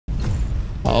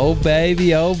Oh,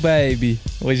 baby. Oh, baby.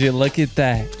 Would you look at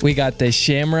that? We got the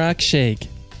Shamrock Shake.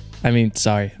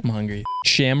 Sorry, I'm hungry.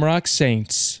 Shamrock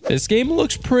Saints. This game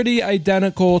looks pretty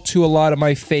identical to a lot of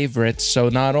my favorites. So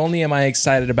not only am I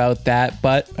excited about that,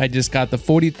 but I just got the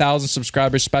 40,000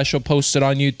 subscribers special posted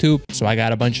on YouTube. So I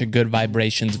got a bunch of good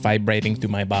vibrations vibrating through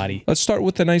my body. Let's start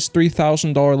with a nice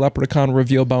 $3,000 leprechaun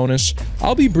reveal bonus.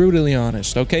 I'll be brutally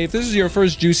honest, okay? If this is your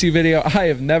first juicy video, I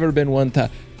have never been one to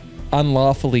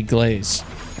unlawfully glaze.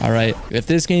 All right, if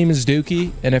this game is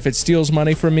dookie and if it steals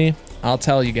money from me, I'll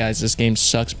tell you guys this game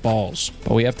sucks balls,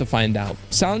 but we have to find out.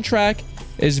 Soundtrack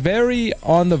is very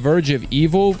on the verge of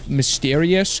evil,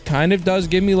 mysterious, kind of does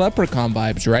give me leprechaun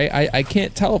vibes, right? I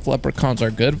can't tell if leprechauns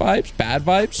are good vibes, bad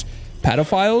vibes,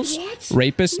 pedophiles,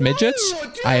 rapists, midgets.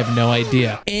 I have no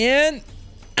idea. And,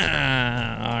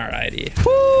 alrighty.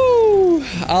 Woo!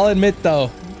 I'll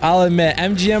admit,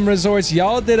 MGM Resorts,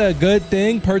 y'all did a good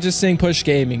thing purchasing Push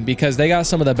Gaming because they got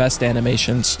some of the best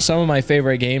animations. Some of my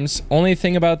favorite games. Only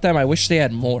thing about them, I wish they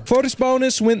had more. First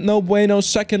bonus went no bueno.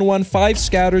 Second one, 5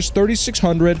 scatters,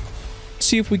 3,600.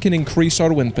 See if we can increase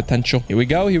our win potential. Here we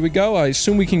go. Here we go. I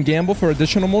assume we can gamble for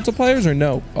additional multipliers or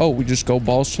no? Oh, we just go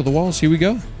balls to the walls. Here we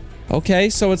go. Okay,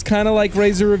 so it's kind of like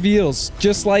Razor Reveals.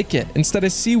 Just like it. Instead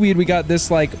of seaweed, we got this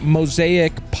like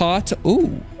mosaic pot.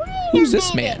 Ooh. Who's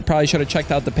this man? Probably should have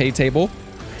checked out the pay table.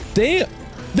 Damn.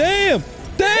 Damn.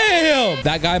 Damn.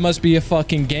 That guy must be a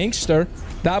fucking gangster.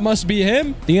 That must be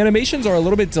him. The animations are a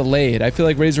little bit delayed. I feel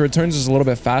like Razor Returns is a little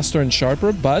bit faster and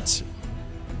sharper, but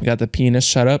we got the penis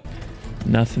set up.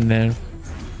 Nothing there.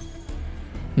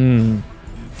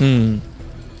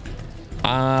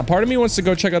 Part of me wants to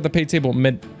go check out the pay table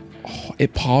mid. Oh,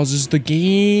 it pauses the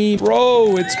game.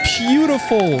 Bro, it's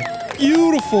beautiful.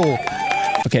 Beautiful.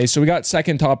 Okay, so we got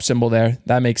second top symbol there.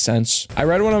 That makes sense. I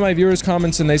read one of my viewers'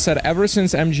 comments and they said ever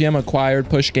since MGM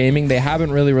acquired Push Gaming, they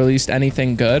haven't really released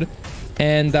anything good.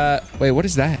 And, wait, what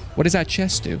is that? What does that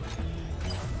chest do?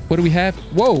 What do we have?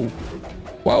 Whoa.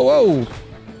 Whoa, whoa.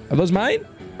 Are those mine?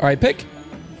 All right, pick.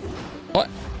 What?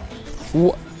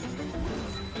 What?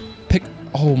 Pick.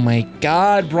 Oh my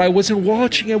God, bro. I wasn't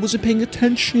watching. I wasn't paying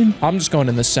attention. I'm just going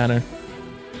in the center.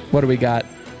 What do we got?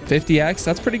 50x,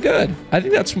 that's pretty good. I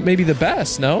think that's maybe the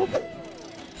best, no?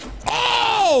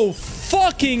 Oh,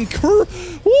 fucking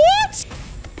what?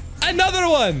 Another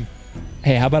one.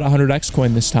 Hey, how about a 100x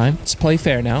coin this time? Let's play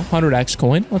fair now. 100x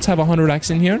coin. Let's have a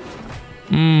 100x in here.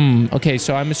 Okay,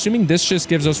 so I'm assuming this just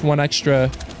gives us one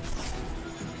extra.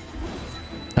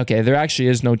 Okay, there actually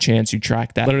is no chance you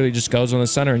track that. Literally just goes on the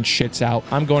center and shits out.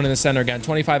 I'm going in the center again.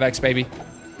 25x, baby.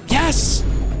 Yes!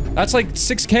 That's like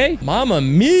 6K. Mama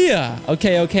mia.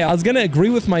 Okay, okay. I was going to agree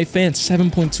with my fans.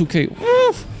 7.2K.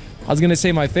 Woof. I was going to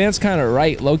say my fans kind of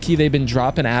right. Low-key, they've been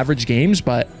dropping average games,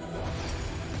 but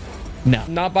no.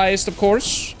 Not biased, of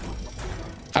course.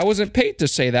 I wasn't paid to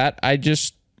say that. I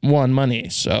just won money.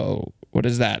 So what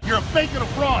is that? You're a fake and a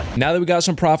fraud. Now that we got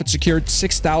some profit secured,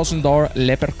 $6,000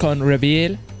 leprechaun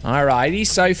reveal. Alrighty.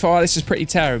 So far, this is pretty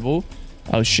terrible.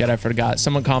 Oh, shit. I forgot.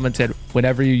 Someone commented,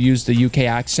 whenever you use the UK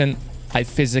accent, I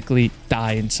physically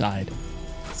die inside.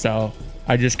 So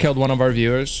I just killed one of our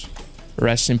viewers.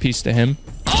 Rest in peace to him.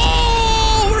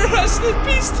 Oh, rest in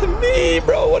peace to me,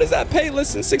 bro. What does that pay?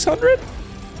 Less than 600?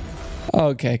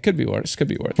 Okay, could be worse. Could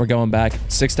be worse. We're going back.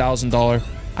 $6,000.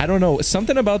 I don't know.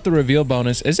 Something about the reveal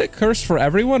bonus. Is it cursed for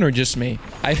everyone or just me?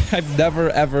 I've never,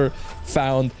 ever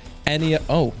found any.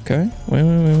 Oh, okay.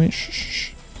 Wait.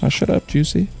 Shh. Oh, shut up,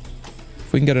 Juicy.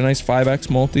 If we can get a nice 5x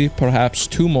multi, perhaps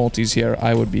 2 multis here,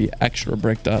 I would be extra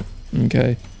bricked up.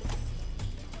 Okay.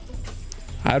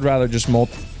 I'd rather just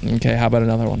multi. Okay, how about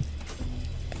another one?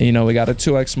 You know, we got a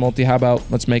 2x multi. How about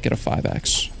let's make it a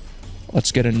 5x?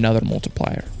 Let's get another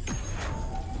multiplier.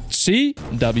 See?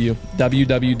 W. I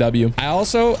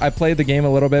played the game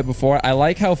a little bit before. I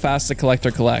like how fast the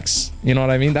collector collects. You know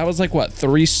what I mean? That was like, what,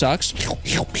 3 sucks?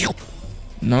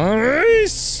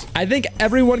 Nice. I think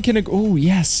everyone can agree. Oh,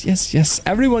 yes.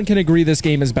 Everyone can agree this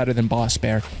game is better than Boss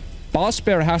Bear. Boss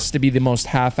Bear has to be the most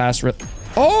half-assed.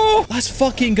 Oh, let's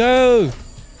fucking go.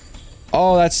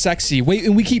 Oh, that's sexy. Wait,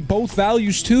 and we keep both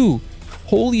values too.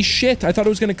 Holy shit. I thought it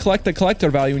was going to collect the collector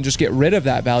value and just get rid of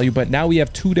that value. But now we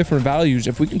have 2 different values.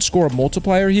 If we can score a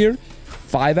multiplier here,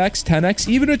 5x, 10x,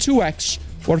 even a 2x,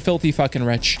 we're filthy fucking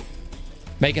rich.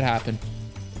 Make it happen.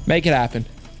 Make it happen.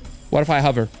 What if I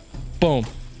hover? Boom.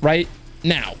 Right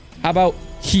now. How about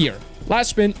here? Last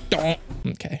spin. Don't.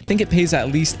 Okay. I think it pays at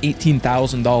least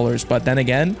 $18,000. But then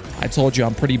again, I told you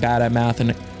I'm pretty bad at math.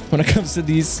 And when it comes to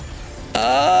these,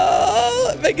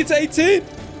 make it to 18.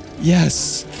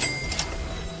 Yes.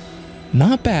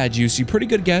 Not bad, Juicy. Pretty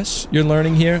good guess. You're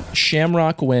learning here.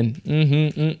 Shamrock win.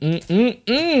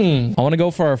 I want to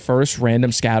go for our first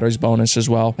random scatters bonus as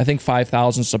well. I think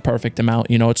 5,000 is the perfect amount.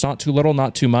 You know, it's not too little,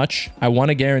 not too much. I want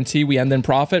to guarantee we end in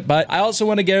profit, but I also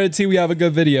want to guarantee we have a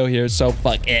good video here. So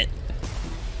fuck it.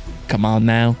 Come on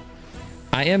now.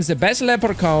 I am the best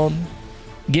leprechaun.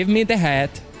 Give me the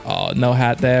hat. Oh, no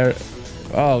hat there.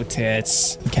 Oh,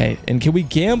 tits. Okay, and can we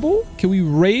gamble? Can we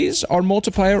raise our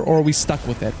multiplier, or are we stuck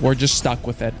with it? We're just stuck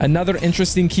with it. Another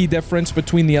interesting key difference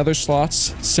between the other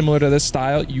slots, similar to this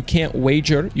style, you can't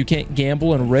wager, you can't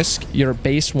gamble and risk your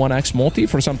base 1x multi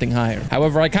for something higher.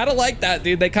 However, I kind of like that,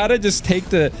 dude. They kind of just take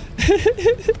the...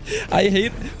 I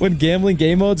hate when gambling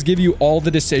game modes give you all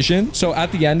the decision. So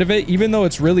at the end of it, even though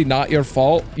it's really not your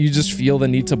fault, you just feel the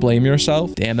need to blame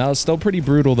yourself. Damn, that was still pretty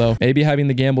brutal, though. Maybe having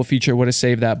the gamble feature would have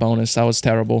saved that bonus. That was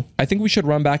terrible. I think we should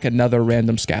run back another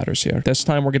random scatters here. This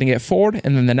time we're gonna get 4,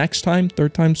 and then the next time,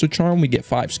 third time's the charm, we get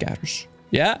 5 scatters.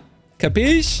 Yeah?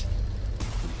 Capiche?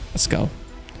 Let's go.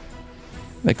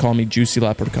 They call me Juicy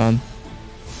Leprechaun.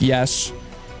 Yes.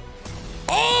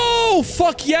 Oh,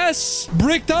 fuck yes!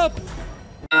 Bricked up!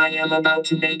 I am about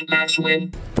to make Max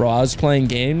win. Bro, I was playing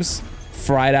games,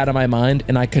 fried out of my mind,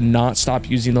 and I could not stop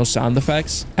using those sound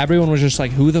effects. Everyone was just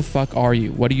like, who the fuck are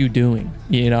you? What are you doing?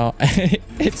 You know,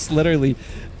 it's literally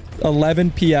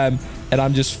 11 p.m. and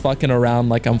I'm just fucking around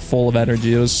like I'm full of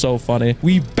energy. It was so funny.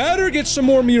 We better get some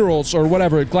more murals or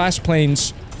whatever. Glass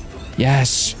planes.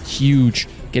 Yes, huge.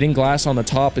 Getting glass on the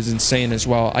top is insane as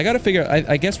well. I gotta figure,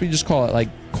 I guess we just call it like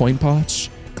coin pots,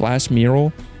 glass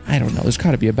mural. I don't know. There's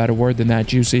gotta be a better word than that,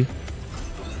 Juicy.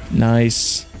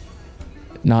 Nice.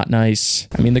 Not nice.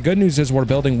 I mean, the good news is we're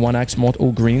building 1x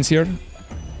multiple greens here.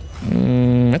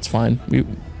 That's fine.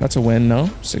 That's a win, no?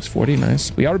 640,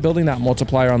 nice. We are building that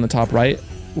multiplier on the top right.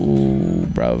 Ooh,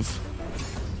 bruv.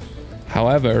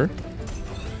 However,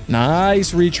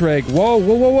 nice retrig. Whoa,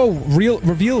 whoa, whoa, whoa.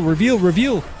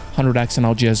 Reveal. 100x and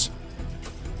I'll jizz.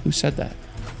 Who said that?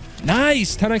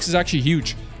 Nice. 10x is actually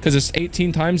huge because it's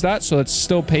 18 times that, so it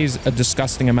still pays a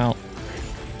disgusting amount.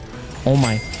 Oh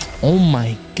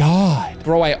my god.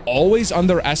 Bro, I always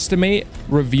underestimate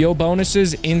reveal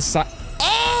bonuses inside.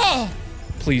 Oh!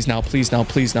 Please now, please now,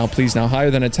 please now, please now.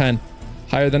 Higher than a 10.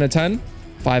 Higher than a 10?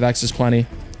 5x is plenty.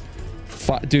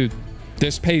 Dude,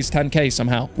 this pays 10k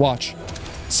somehow. Watch.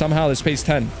 Somehow this pays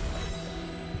 10.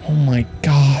 Oh my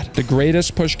god. The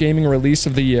greatest push gaming release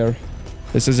of the year.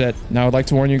 This is it. Now, I'd like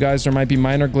to warn you guys, there might be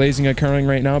minor glazing occurring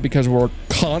right now because we're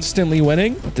constantly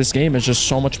winning. But this game is just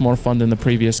so much more fun than the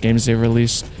previous games they've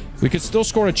released. We could still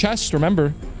score a chest,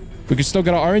 remember? We could still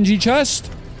get an RNG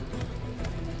chest.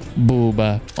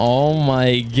 Booba. Oh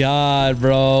my god,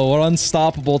 bro. We're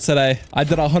unstoppable today. I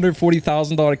did a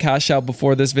 $140,000 cash out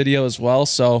before this video as well,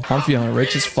 so I'm feeling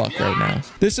rich as fuck right now.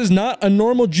 This is not a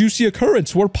normal Juicy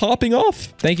occurrence. We're popping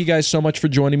off. Thank you guys so much for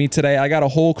joining me today. I got a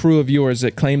whole crew of viewers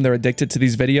that claim they're addicted to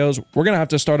these videos. We're gonna have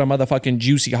to start a motherfucking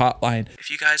Juicy hotline.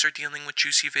 If you guys are dealing with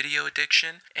Juicy video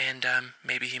addiction and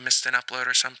maybe he missed an upload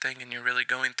or something and you're really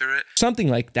going through it, something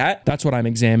like that, that's what I'm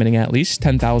examining at least.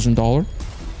 $10,000.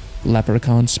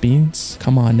 Leprechaun speeds.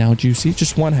 Come on now, Juicy.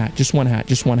 Just one hat. Just one hat.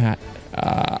 Just one hat.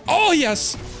 Oh,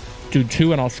 yes. Dude,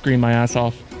 2 and I'll scream my ass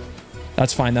off.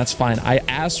 That's fine. That's fine. I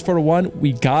asked for 1.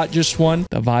 We got just 1.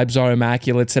 The vibes are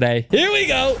immaculate today. Here we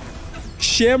go.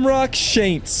 Shamrock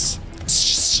Saints.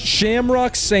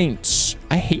 Shamrock Saints.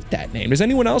 I hate that name. Does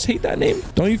anyone else hate that name?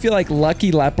 Don't you feel like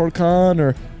Lucky Leprechaun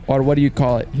or what do you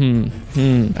call it?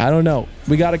 I don't know.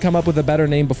 We got to come up with a better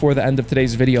name before the end of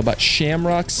today's video, but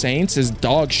Shamrock Saints is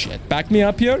dog shit. Back me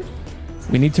up here.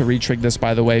 We need to retrig this,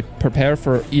 by the way. Prepare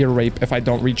for ear rape if I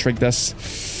don't retrig this.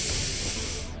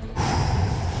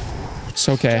 It's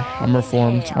okay. I'm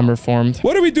reformed. I'm reformed.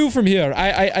 What do we do from here?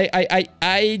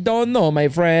 I don't know, my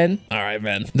friend. All right,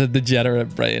 man. The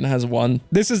degenerate brain has won.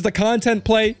 This is the content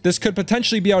play. This could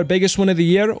potentially be our biggest win of the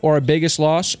year or our biggest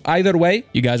loss. Either way,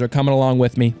 you guys are coming along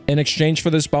with me. In exchange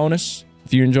for this bonus,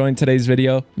 if you're enjoying today's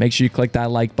video, make sure you click that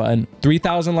like button.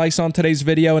 3,000 likes on today's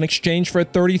video in exchange for a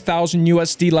 30,000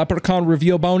 USD Leprechaun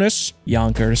reveal bonus.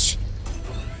 Yonkers.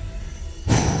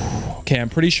 Okay, I'm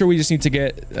pretty sure we just need to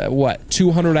get, what,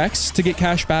 200x to get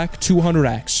cash back?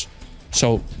 200x.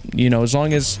 So, you know, as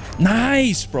long as...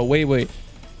 Nice, bro. Wait.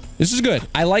 This is good.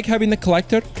 I like having the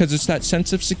collector because it's that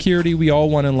sense of security we all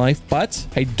want in life. But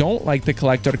I don't like the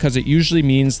collector because it usually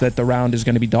means that the round is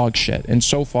going to be dog shit. And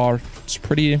so far, it's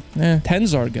pretty...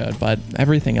 10s are good, but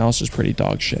everything else is pretty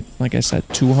dog shit. Like I said,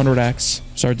 200x.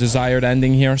 So our desired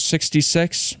ending here,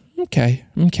 66. Okay.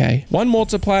 1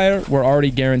 multiplier, we're already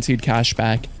guaranteed cash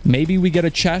back. Maybe we get a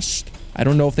chest. I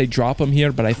don't know if they drop them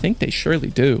here, but I think they surely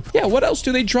do. Yeah, what else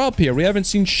do they drop here? We haven't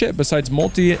seen shit besides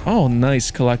multi. Oh,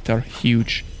 nice collector.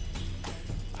 Huge.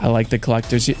 I like the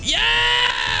collectors here.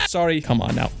 Yeah! Sorry. Come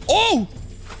on now. Oh!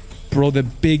 Bro, the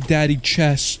Big Daddy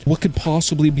chest. What could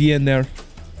possibly be in there?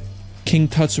 King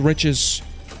Tut's riches.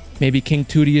 Maybe King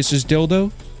Tutius's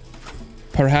dildo?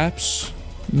 Perhaps.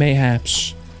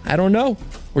 Mayhaps. I don't know.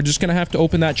 We're just gonna have to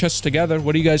open that chest together.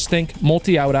 What do you guys think?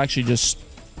 Multi, I would actually just...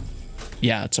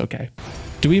 Yeah, it's okay.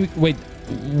 Do we... Wait.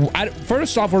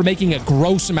 First off, we're making a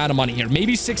gross amount of money here.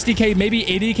 Maybe 60k, maybe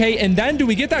 80k. And then do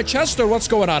we get that chest or what's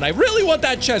going on? I really want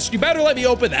that chest. You better let me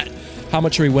open that. How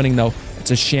much are we winning, though?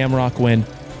 It's a Shamrock win.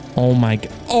 Oh, my...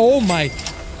 Oh, my...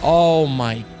 Oh,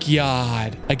 my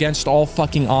God. Against all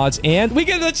fucking odds. And we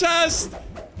get the chest!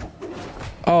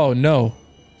 Oh, no.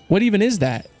 What even is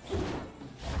that?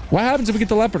 What happens if we get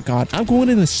the leprechaun? I'm going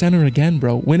in the center again,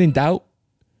 bro. When in doubt,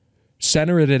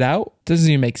 center it out. Doesn't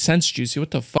even make sense, Juicy.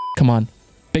 What the fuck? Come on.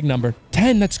 Big number.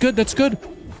 10. That's good. That's good.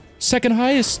 Second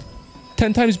highest.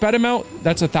 10 times bet amount.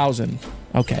 That's 1,000.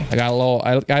 Okay. I got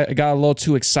a little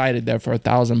too excited there for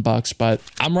 $1,000, but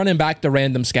I'm running back the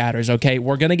random scatters. Okay.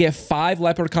 We're going to get 5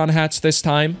 leprechaun hats this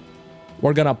time.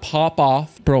 We're going to pop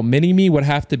off. Bro, Mini-Me would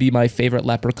have to be my favorite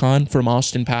leprechaun from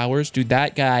Austin Powers. Dude,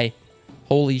 that guy...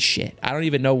 Holy shit. I don't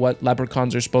even know what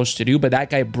leprechauns are supposed to do, but that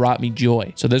guy brought me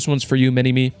joy. So this one's for you,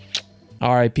 Mini-Me.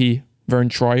 R.I.P. Vern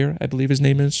Troyer, I believe his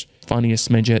name is. Funniest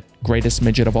midget. Greatest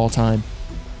midget of all time.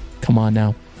 Come on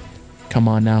now. Come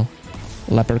on now.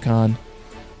 Leprechaun.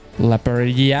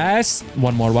 Yes.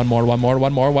 One more.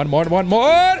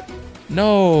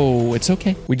 No, it's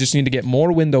okay. We just need to get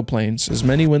more window planes. As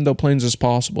many window planes as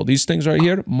possible. These things right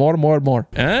here. More.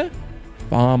 Eh?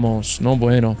 Vamos. No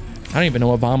bueno. I don't even know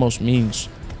what vamos means.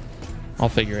 I'll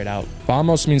figure it out.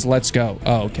 Vamos means let's go.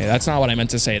 Oh, okay. That's not what I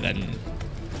meant to say then.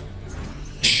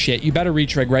 Shit. You better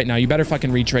retrig right now. You better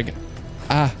fucking retrig.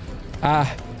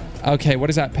 Okay. What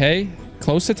does that pay?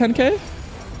 Close to 10k?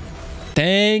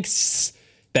 Thanks.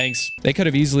 They could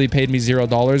have easily paid me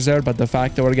 $0 there, but the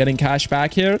fact that we're getting cash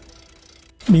back here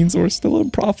means we're still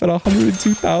in profit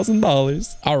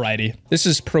 $102,000. Alrighty. This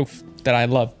is proof that I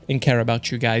love and care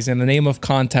about you guys. In the name of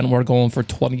content, we're going for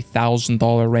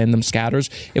 $20,000 random scatters.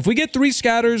 If we get 3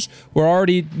 scatters, we're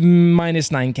already minus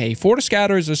 9k. 4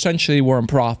 scatters, essentially, we're in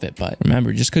profit. But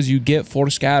remember, just because you get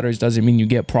 4 scatters doesn't mean you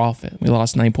get profit. We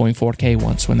lost 9.4k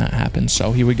once when that happened.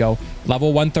 So here we go.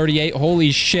 Level 138.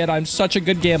 Holy shit, I'm such a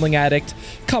good gambling addict.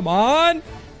 Come on.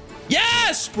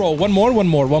 Yes, bro. One more.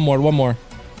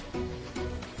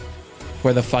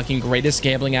 We're the fucking greatest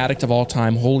gambling addict of all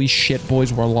time. Holy shit,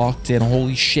 boys, we're locked in.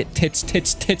 Holy shit, tits.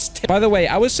 By the way,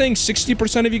 I was saying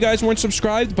 60% of you guys weren't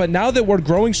subscribed, but now that we're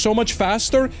growing so much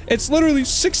faster, it's literally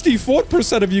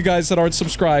 64% of you guys that aren't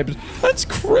subscribed. That's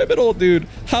criminal, dude.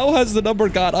 How has the number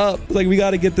got up? Like, we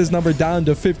got to get this number down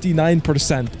to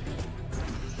 59%.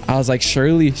 I was like,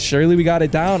 surely we got it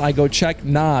down. I go check.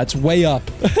 Nah, it's way up.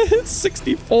 It's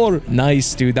 64.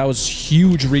 Nice, dude. That was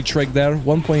huge retrig there.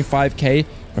 1.5k.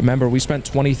 Remember, we spent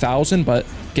 20,000, but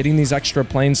getting these extra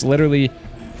planes literally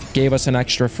gave us an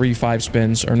extra free 5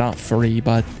 spins. Or not free,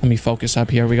 but let me focus up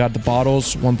here. We got the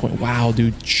bottles. Wow,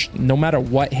 dude. No matter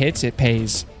what hits, it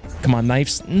pays. Come on,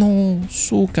 knives. No,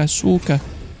 suka.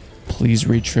 Please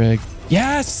retrig.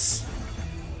 Yes!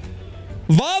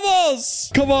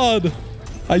 Vamos! Come on.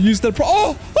 I used that.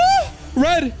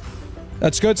 Red.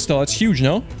 That's good still. That's huge,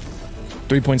 no?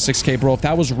 3.6k, bro. If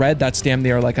that was red, that's damn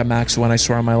near like a max win, I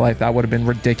swear on my life. That would have been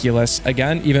ridiculous.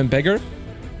 Again, even bigger.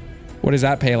 What does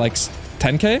that pay? Like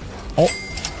 10k?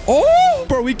 Oh,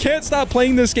 bro, we can't stop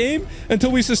playing this game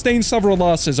until we sustain several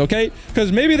losses, okay?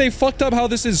 Because maybe they fucked up how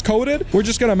this is coded. We're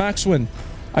just gonna max win.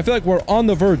 I feel like we're on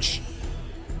the verge.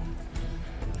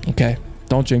 Okay.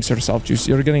 Don't jinx yourself, Juice.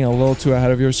 You're getting a little too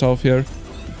ahead of yourself here.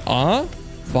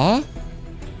 Va?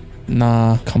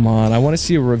 Nah, come on. I want to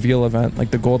see a reveal event.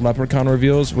 Like the gold leprechaun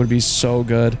reveals would be so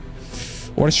good.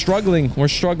 We're struggling.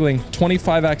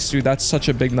 25x, dude. That's such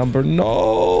a big number.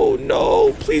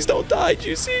 No. Please don't die,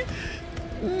 Juicy.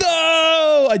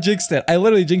 No! I jinxed it. I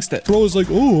literally jinxed it. Bro was like,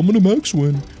 oh, I'm going to max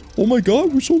win. Oh my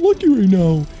God, we're so lucky right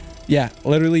now. Yeah,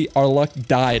 literally our luck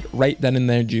died right then and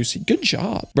there, Juicy. Good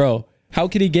job. Bro, how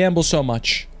could he gamble so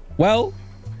much? Well...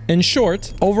 in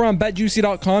short, over on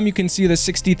betjuicy.com, you can see the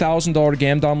 $60,000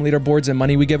 Gamdom leaderboards and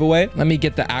money we give away. Let me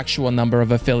get the actual number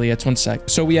of affiliates. One sec.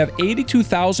 So we have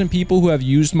 82,000 people who have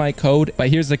used my code, but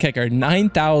here's the kicker.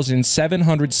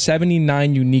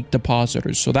 9,779 unique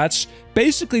depositors. So that's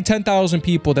basically 10,000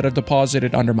 people that have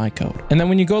deposited under my code. And then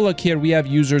when you go look here, we have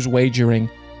users wagering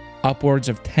upwards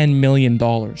of $10 million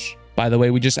By the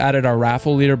way, we just added our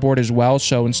raffle leaderboard as well.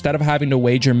 So instead of having to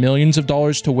wager millions of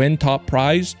dollars to win top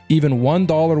prize, even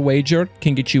 $1 wager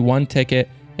can get you one ticket.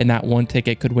 And that one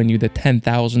ticket could win you the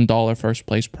 $10,000 first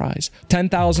place prize.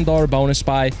 $10,000 bonus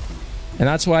buy. And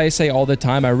that's why I say all the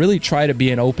time, I really try to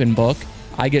be an open book.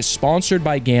 I get sponsored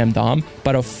by Gamdom,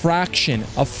 but a fraction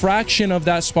of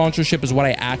that sponsorship is what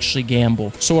I actually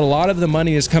gamble. So a lot of the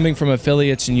money is coming from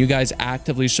affiliates and you guys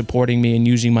actively supporting me and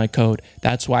using my code.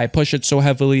 That's why I push it so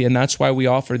heavily, and that's why we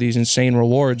offer these insane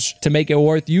rewards to make it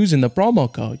worth using the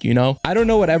promo code, you know? I don't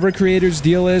know what every creator's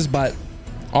deal is, but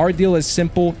our deal is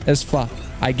simple as fuck.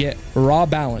 I get raw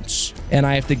balance, and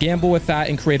I have to gamble with that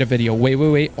and create a video.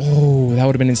 Wait. Oh, that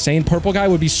would have been insane. Purple guy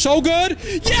would be so good.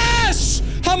 Yes!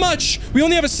 How much? We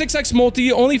only have a 6x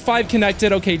multi, only 5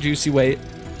 connected. Okay, Juicy, wait.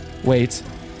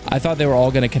 I thought they were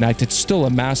all going to connect. It's still a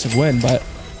massive win, but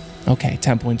okay,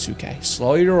 10.2k.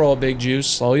 Slow your roll, Big Juice.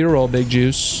 Slow your roll, Big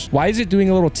Juice. Why is it doing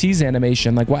a little tease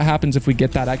animation? Like, what happens if we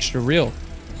get that extra reel?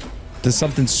 Does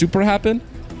something super happen?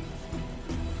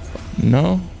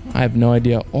 No? I have no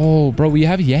idea. Oh, bro, we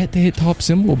have yet to hit top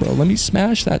symbol, bro. Let me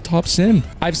smash that top sim.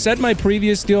 I've said my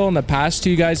previous deal in the past to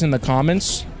you guys in the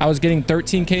comments. I was getting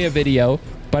 13k a video.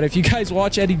 But if you guys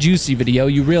watch Eddie Juicy video,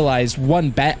 you realize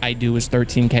one bet I do is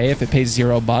 13k. If it pays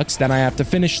 $0, then I have to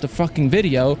finish the fucking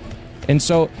video. And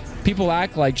so people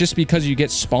act like just because you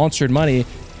get sponsored money,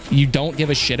 you don't give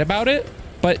a shit about it.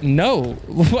 But no,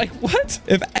 like what?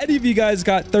 If any of you guys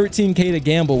got 13k to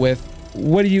gamble with,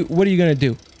 what are you gonna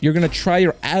do? You're gonna try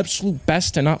your absolute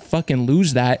best to not fucking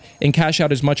lose that and cash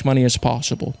out as much money as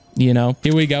possible, you know?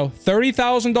 Here we go.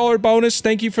 $30,000 bonus.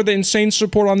 Thank you for the insane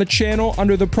support on the channel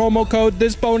under the promo code.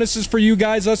 This bonus is for you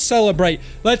guys. Let's celebrate.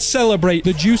 Let's celebrate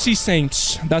the Juicy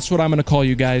Saints. That's what I'm gonna call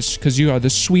you guys, because you are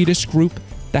the sweetest group,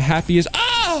 the happiest.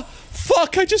 Ah!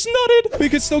 Fuck, I just nutted. We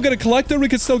could still get a collector. We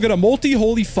could still get a multi.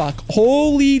 Holy fuck.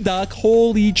 Holy duck.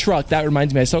 Holy truck. That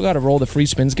reminds me, I still got to roll the free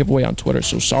spins giveaway on Twitter.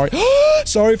 So sorry.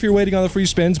 Sorry if you're waiting on the free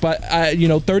spins, but you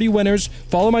know, 30 winners.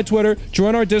 Follow my Twitter.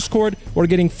 Join our Discord. We're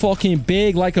getting fucking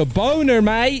big like a boner,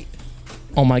 mate.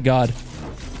 Oh my God.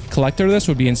 Collector of this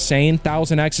would be insane.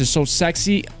 1000x is so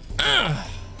sexy.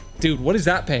 Dude, what does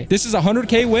that pay? This is a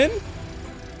 100k win?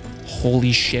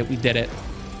 Holy shit, we did it.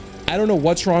 I don't know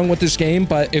what's wrong with this game,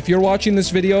 but if you're watching this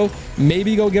video,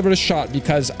 maybe go give it a shot,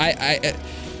 because did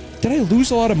I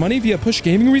lose a lot of money via Push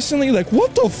Gaming recently? Like,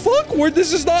 what the fuck?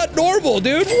 This is not normal,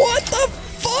 dude. What the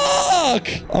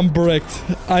fuck? I'm bricked.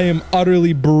 I am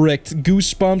utterly bricked.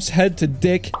 Goosebumps head to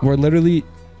dick. We're literally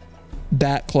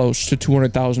that close to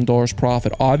 $200,000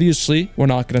 profit. Obviously, we're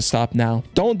not going to stop now.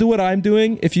 Don't do what I'm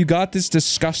doing. If you got this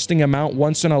disgusting amount,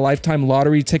 once in a lifetime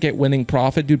lottery ticket winning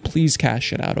profit, dude, please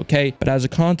cash it out, okay? But as a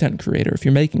content creator, if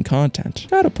you're making content,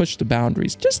 gotta push the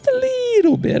boundaries just a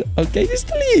little bit, okay? Just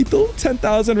a little.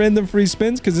 10,000 random free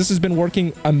spins, because this has been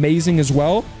working amazing as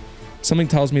well. Something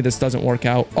tells me this doesn't work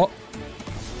out. Oh,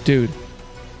 dude.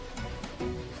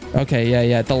 Okay,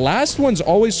 yeah. The last one's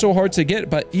always so hard to get,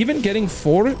 but even getting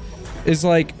 4 is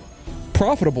like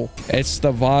profitable. It's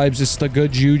the vibes, it's the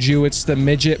good juju, it's the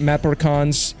midget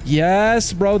mepricons.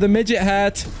 Yes, bro, the midget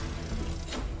hat.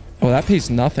 Oh, that pays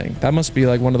nothing. That must be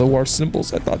like one of the worst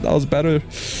symbols. I thought that was better.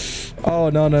 Oh,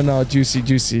 no.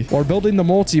 Juicy. We're building the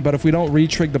multi, but if we don't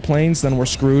retrig the planes, then we're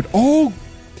screwed. Oh,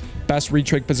 best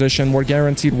retrig position. We're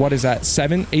guaranteed, what is that?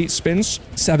 7-8 spins,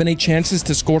 7-8 chances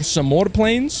to score some more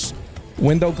planes.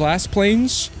 Window glass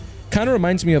planes. Kind of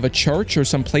reminds me of a church or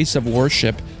some place of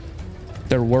worship.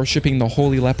 They're worshiping the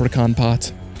holy leprechaun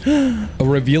pot. A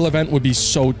reveal event would be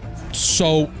so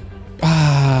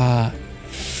I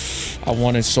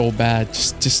want it so bad.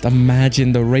 Just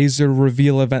imagine the razor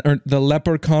reveal event, or the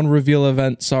leprechaun reveal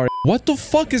event. Sorry. What the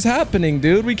fuck is happening,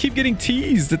 dude? We keep getting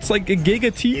teased. It's like a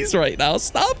giga tease right now.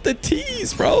 Stop the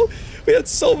tease, bro. We had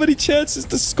so many chances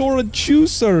to score a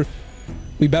juicer.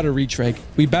 We better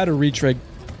retrig.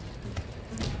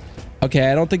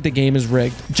 Okay, I don't think the game is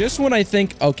rigged. Just when I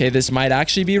think, okay, this might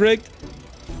actually be rigged,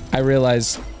 I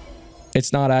realize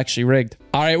it's not actually rigged.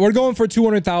 All right, we're going for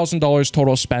 $200,000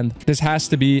 total spend. This has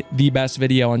to be the best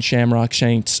video on Shamrock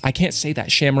Saints. I can't say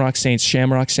that. Shamrock Saints.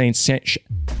 Here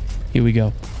we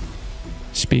go.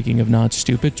 Speaking of not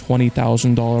stupid,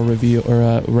 $20,000 review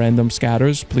or random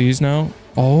scatters, please now.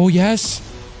 Oh, yes.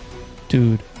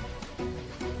 Dude.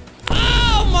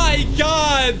 My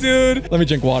God, dude. Let me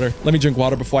drink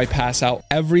water before I pass out.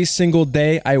 Every single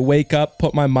day I wake up,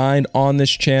 put my mind on this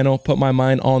channel, put my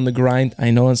mind on the grind.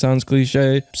 I know it sounds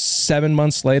cliche. 7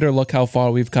 months later, look how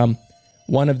far we've come.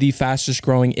 One of the fastest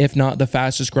growing, if not the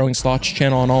fastest growing slots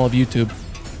channel on all of YouTube.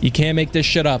 You can't make this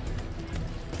shit up.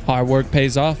 Hard work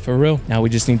pays off, for real. Now we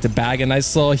just need to bag a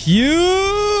nice little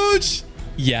huge.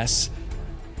 Yes.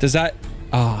 Does that...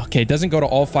 Ah, okay. It doesn't go to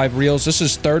all 5 reels. This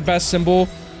is third best symbol.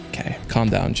 Okay, calm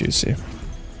down, Juicy.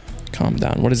 Calm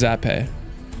down. What does that pay?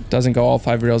 Doesn't go all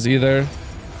 5 reels either.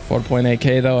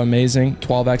 4.8k though, amazing.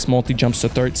 12x multi jumps to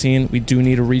 13. We do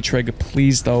need a retrig,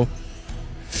 please though.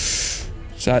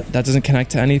 So that doesn't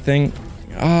connect to anything.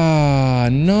 Ah,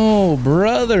 no,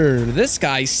 brother. This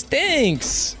guy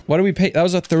stinks. What do we pay? That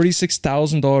was a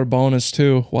 $36,000 bonus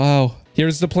too. Wow.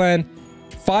 Here's the plan.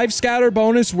 5 scatter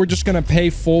bonus. We're just going to pay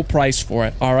full price for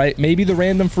it. All right. Maybe the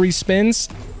random free spins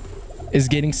is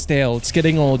getting stale. It's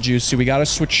getting old, Juicy. We got to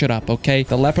switch it up, okay?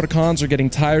 The leprechauns are getting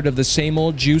tired of the same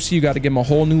old Juicy. You got to give them a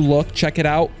whole new look. Check it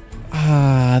out.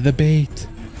 Ah, the bait.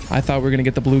 I thought we were going to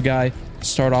get the blue guy.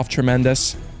 Start off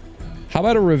tremendous. How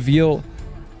about a reveal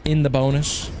in the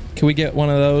bonus? Can we get one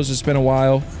of those? It's been a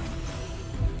while.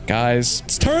 Guys,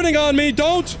 it's turning on me.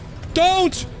 Don't.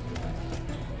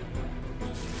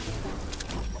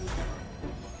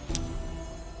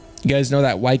 You guys know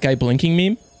that white guy blinking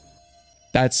meme?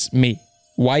 That's me.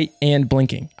 White and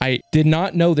blinking. I did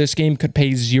not know this game could pay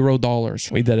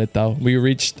 $0. We did it though. We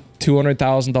reached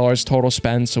 $200,000 total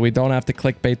spend, so we don't have to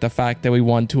clickbait the fact that we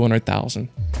won $200,000.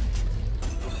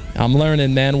 I'm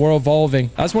learning, man. We're evolving.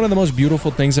 That's one of the most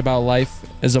beautiful things about life,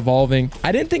 is evolving.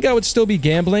 I didn't think I would still be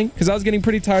gambling because I was getting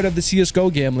pretty tired of the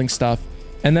CSGO gambling stuff.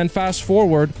 And then fast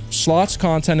forward, slots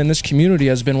content in this community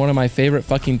has been one of my favorite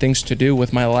fucking things to do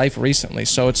with my life recently.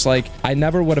 So it's like, I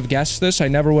never would have guessed this. I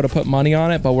never would have put money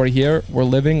on it, but we're here. We're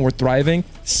living. We're thriving.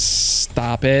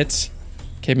 Stop it.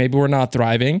 Okay, maybe we're not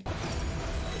thriving.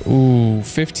 Ooh,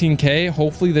 15k.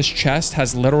 Hopefully this chest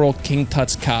has literal King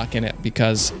Tut's cock in it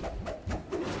because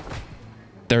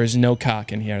there is no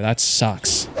cock in here. That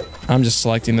sucks. I'm just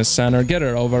selecting the center. Get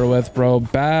it over with, bro.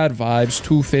 Bad vibes.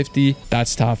 250.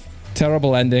 That's tough.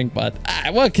 Terrible ending, but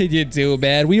what can you do,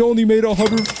 man? We only made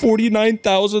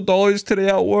 $149,000 today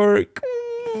at work.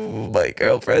 My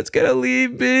girlfriend's gonna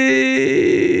leave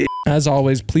me. As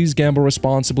always, please gamble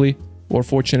responsibly. We're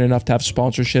fortunate enough to have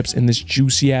sponsorships in this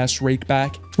juicy ass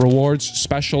rakeback. Rewards,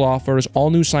 special offers. All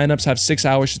new signups have 6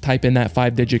 hours to type in that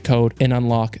 5-digit code and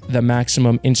unlock the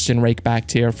maximum instant rakeback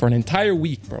tier for an entire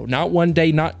week, bro. Not 1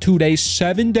 day, not 2 days,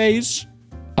 7 days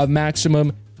of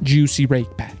maximum juicy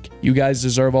rakeback. You guys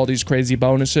deserve all these crazy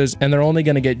bonuses, and they're only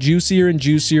going to get juicier and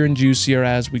juicier and juicier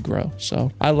as we grow.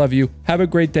 So I love you. Have a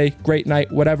great day, great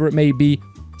night, whatever it may be.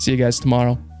 See you guys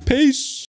tomorrow. Peace.